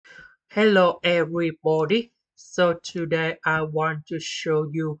Hello everybody. So today I want to show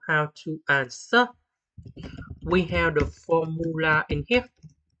you how to answer. We have the formula in here.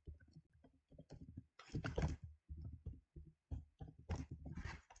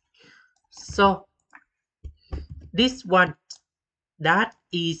 So this one, that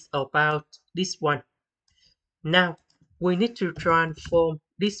is about this one. Now we need to transform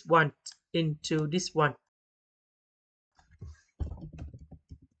this one into this one.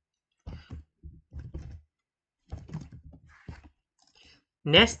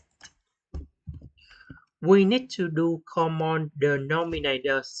 Next, we need to do common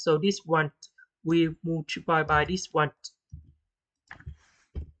denominator. So this one we multiply by this one.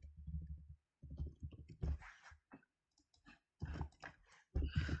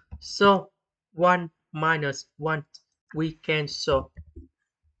 So 1 minus 1 we cancel.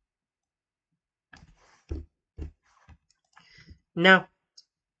 Now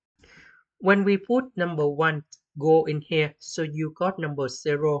when we put number 1 go in here, so you got number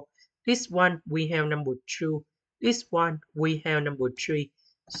 0. This one we have number 2. This one we have number 3.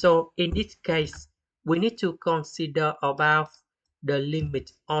 So in this case, we need to consider about the limit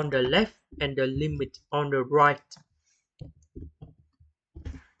on the left and the limit on the right.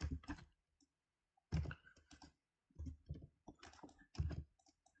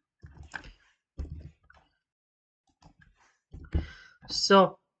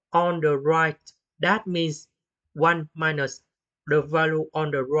 So on the right, that means 1 minus the value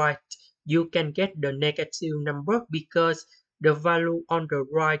on the right. You can get the negative number because the value on the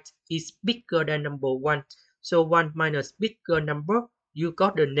right is bigger than number 1. So 1 minus bigger number, you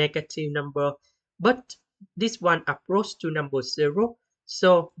got the negative number. But this one approach to number 0.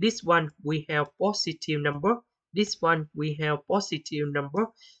 So this one we have positive number. This one we have positive number.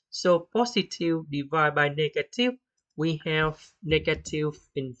 So positive divided by negative, we have negative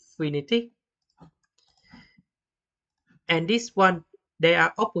infinity, and this one they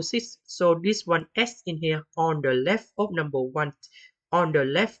are opposites, so this one s in here on the left of number 1. On the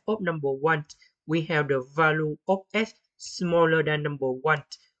left of number 1 we have the value of s smaller than number 1.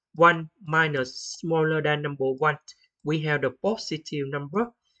 1 minus smaller than number 1, we have the positive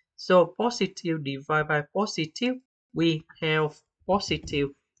number. So positive divided by positive, we have positive,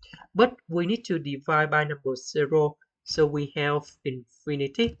 but we need to divide by number 0, so we have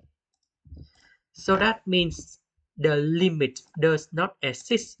infinity. So that means the limit does not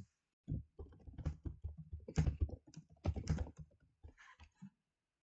exist.